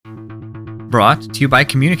Brought to you by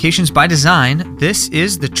Communications by Design, this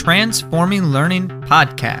is the Transforming Learning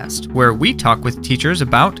podcast, where we talk with teachers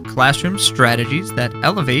about classroom strategies that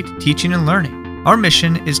elevate teaching and learning. Our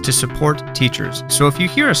mission is to support teachers, so if you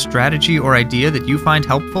hear a strategy or idea that you find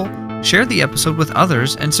helpful, share the episode with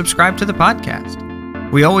others and subscribe to the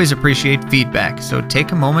podcast. We always appreciate feedback, so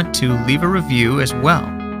take a moment to leave a review as well.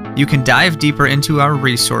 You can dive deeper into our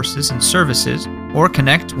resources and services or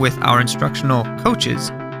connect with our instructional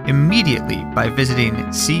coaches immediately by visiting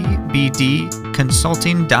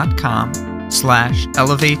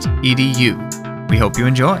cbdconsulting.com/elevateedu. We hope you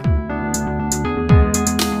enjoy.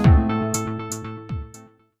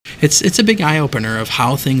 It's a big eye-opener of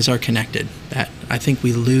how things are connected that I think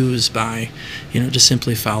we lose by, just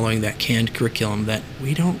simply following that canned curriculum, that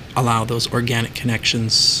we don't allow those organic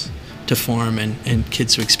connections to form and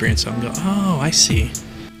kids to experience them and go, oh, I see.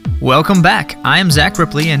 Welcome back. I am Zach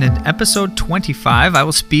Ripley, and in episode 25, I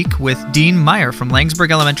will speak with Dean Meyer from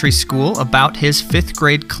Langsburg Elementary School about his 5th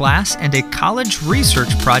grade class and a college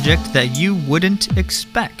research project that you wouldn't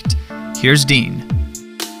expect. Here's Dean.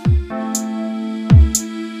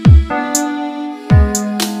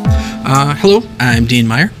 Hello, I'm Dean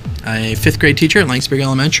Meyer, a 5th grade teacher at Langsburg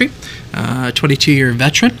Elementary, 22-year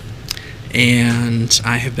veteran, and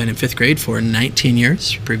I have been in 5th grade for 19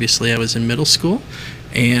 years. Previously, I was in middle school.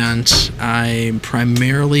 And I'm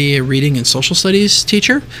primarily a reading and social studies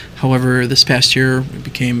teacher. However, this past year I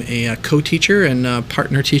became a co-teacher, and a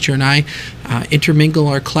partner teacher and I intermingle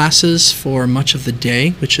our classes for much of the day,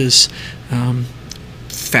 which is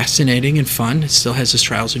fascinating and fun. It still has its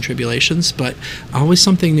trials and tribulations, but always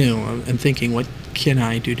something new. I'm thinking, what can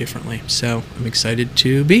I do differently? So I'm excited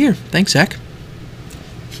to be here. Thanks, Zach.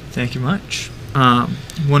 Thank you much.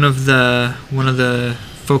 One of the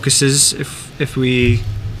focuses, if we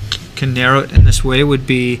can narrow it in this way, would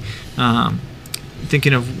be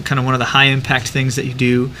thinking of kind of one of the high impact things that you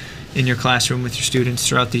do in your classroom with your students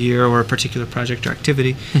throughout the year, or a particular project or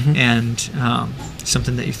activity, and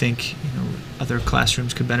something that you think other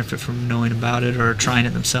classrooms could benefit from knowing about it or trying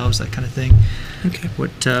it themselves, that kind of thing. Okay.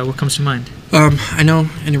 What comes to mind? I know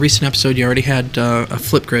in a recent episode you already had a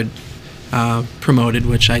Flipgrid promoted,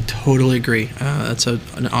 which I totally agree. It's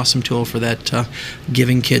an awesome tool for that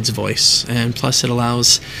giving kids voice, and plus it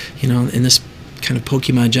allows, in this kind of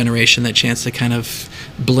Pokemon generation, that chance to kind of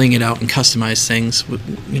bling it out and customize things,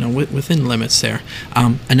 within limits there.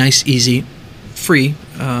 A nice, easy, free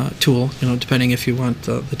tool, depending if you want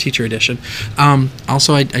the teacher edition.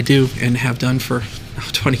 Also, I do and have done for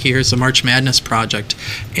 20 years a March Madness project,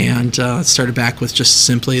 and it started back with just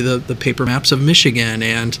simply the paper maps of Michigan,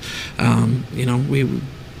 and we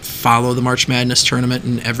follow the March Madness tournament,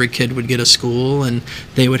 and every kid would get a school, and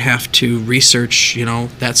they would have to research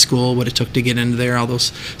that school, what it took to get into there, all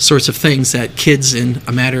those sorts of things that kids in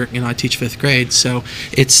a matter, I teach 5th grade, so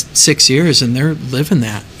it's 6 years and they're living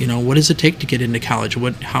that. What does it take to get into college?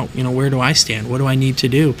 Where do I stand? What do I need to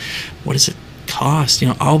do? What does it cost?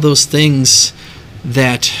 All those things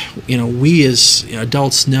that we as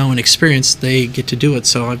adults know and experience, they get to do it.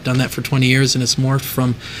 So I've done that for 20 years, and it's morphed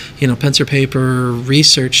from pencil paper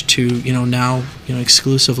research to now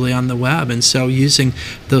exclusively on the web. And so using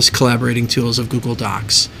those collaborating tools of Google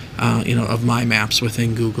Docs, of My Maps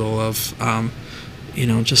within Google, of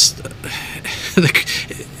just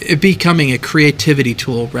it becoming a creativity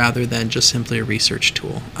tool rather than just simply a research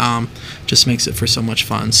tool, just makes it for so much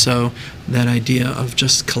fun. So that idea of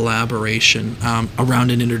just collaboration around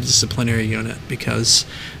an interdisciplinary unit, because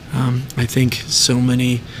I think so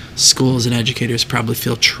many schools and educators probably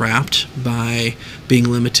feel trapped by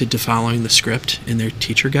being limited to following the script in their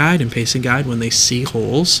teacher guide and pacing guide when they see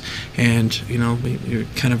holes, and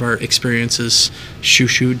kind of our experiences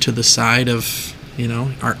shoo-shooed to the side of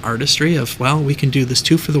our artistry of, well, we can do this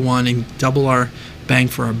 2 for the 1 and double our bang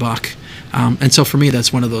for our buck. And so for me,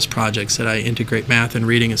 that's one of those projects that I integrate math and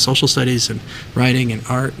reading and social studies and writing and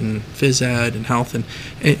art and phys ed and health, and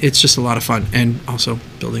it's just a lot of fun. And also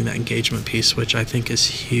building that engagement piece, which I think is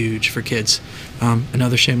huge for kids.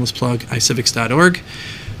 Another shameless plug, iCivics.org.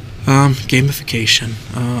 Gamification,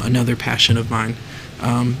 another passion of mine.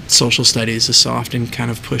 Social studies is so often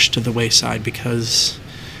kind of pushed to the wayside because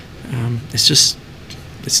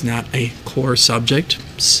it's not a core subject.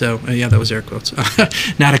 So yeah, that was air quotes.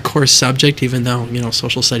 Not a core subject, even though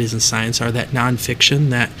social studies and science are that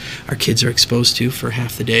nonfiction that our kids are exposed to for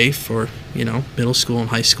half the day for middle school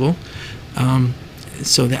and high school.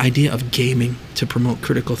 So the idea of gaming to promote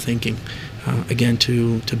critical thinking, again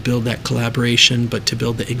to build that collaboration, but to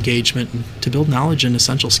build the engagement and to build knowledge and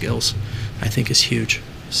essential skills, I think is huge.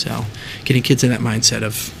 So getting kids in that mindset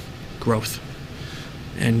of growth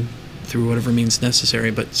and through whatever means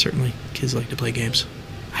necessary. But certainly, kids like to play games.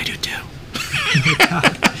 I do too.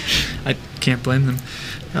 I can't blame them.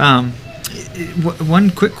 One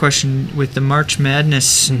quick question with the March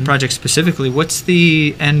Madness project specifically, what's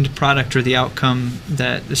the end product or the outcome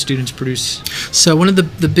that the students produce? So one of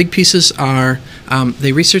the big pieces are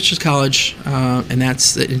they research at college, and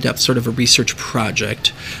that's the in-depth sort of a research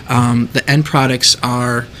project. The end products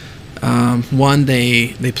are, one,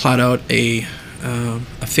 they plot out a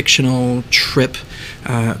fictional trip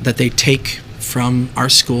that they take from our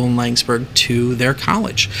school in Laingsburg to their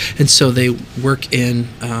college. And so they work in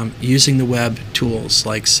using the web tools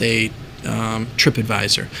like, say,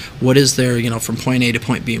 TripAdvisor. What is there, from point A to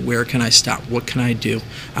point B? Where can I stop? What can I do?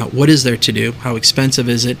 What is there to do? How expensive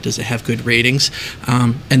is it? Does it have good ratings?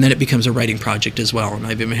 And then it becomes a writing project as well. And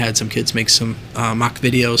I've even had some kids make some mock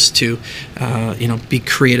videos to, be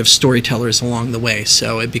creative storytellers along the way.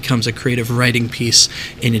 So it becomes a creative writing piece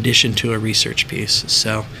in addition to a research piece.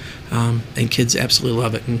 So. And kids absolutely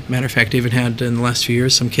love it. And matter of fact, I even had in the last few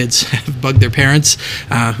years some kids have bugged their parents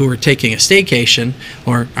who were taking a staycation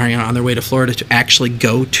or are on their way to Florida to actually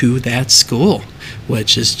go to that school,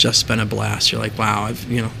 which has just been a blast. You're like, wow,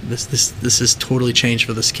 this has totally changed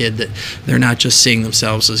for this kid, that they're not just seeing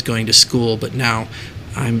themselves as going to school, but now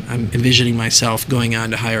I'm envisioning myself going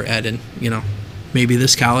on to higher ed and maybe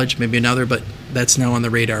this college, maybe another, but that's now on the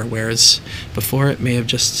radar, whereas before it may have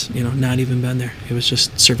just, not even been there. It was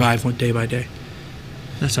just survive one day by day.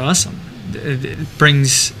 That's awesome. It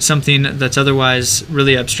brings something that's otherwise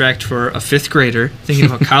really abstract for a fifth grader thinking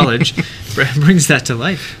about college, brings that to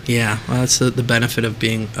life. Yeah, well, that's the benefit of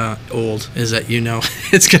being old, is that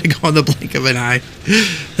it's going to go in the blink of an eye.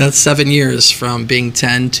 That's 7 years from being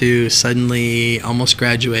 10 to suddenly almost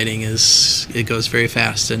graduating. It goes very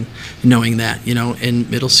fast, and knowing that, in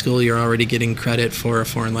middle school you're already getting credit for a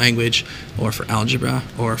foreign language or for algebra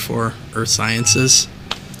or for earth sciences.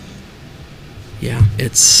 Yeah,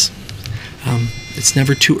 it's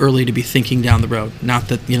never too early to be thinking down the road. Not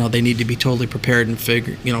that, they need to be totally prepared and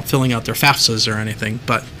filling out their FAFSAs or anything,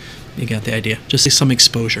 but you get the idea. Just some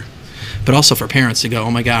exposure. But also for parents to go,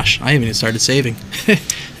 oh my gosh, I haven't even started saving. And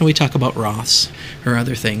we talk about Roths or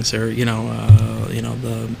other things, or,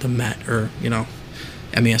 the MET or,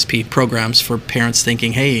 MESP programs for parents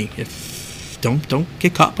thinking, hey, don't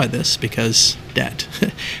get caught by this, because debt,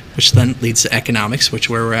 which then leads to economics, which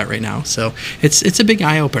where we're at right now. So it's a big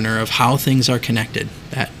eye-opener of how things are connected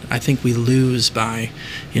that I think we lose by,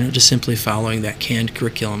 just simply following that canned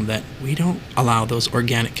curriculum, that we don't allow those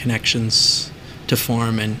organic connections to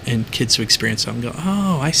form and kids to experience them and go,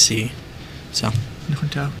 oh, I see. So. No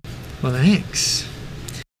doubt. Well, thanks.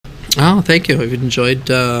 Oh, thank you. I've enjoyed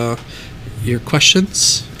your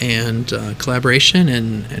questions and collaboration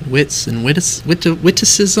and wits and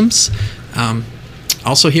witticisms.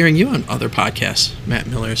 Also hearing you on other podcasts, Matt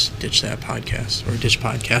Miller's Ditch That Podcast or Ditch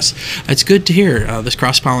Podcast. It's good to hear this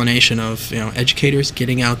cross-pollination of educators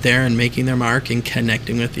getting out there and making their mark and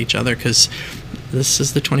connecting with each other, because this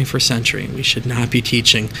is the 21st century. We should not be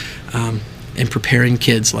teaching and preparing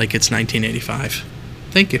kids like it's 1985.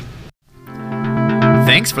 Thank you.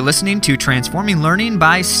 Thanks for listening to Transforming Learning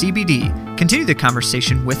by CBD. Continue the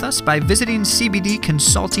conversation with us by visiting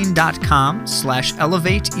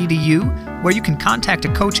cbdconsulting.com/elevateedu, where you can contact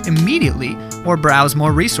a coach immediately or browse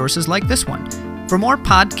more resources like this one. For more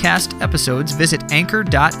podcast episodes, visit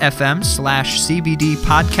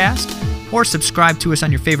anchor.fm/cbdpodcast or subscribe to us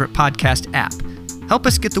on your favorite podcast app. Help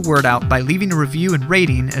us get the word out by leaving a review and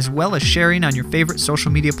rating, as well as sharing on your favorite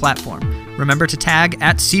social media platform. Remember to tag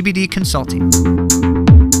 @CBD Consulting.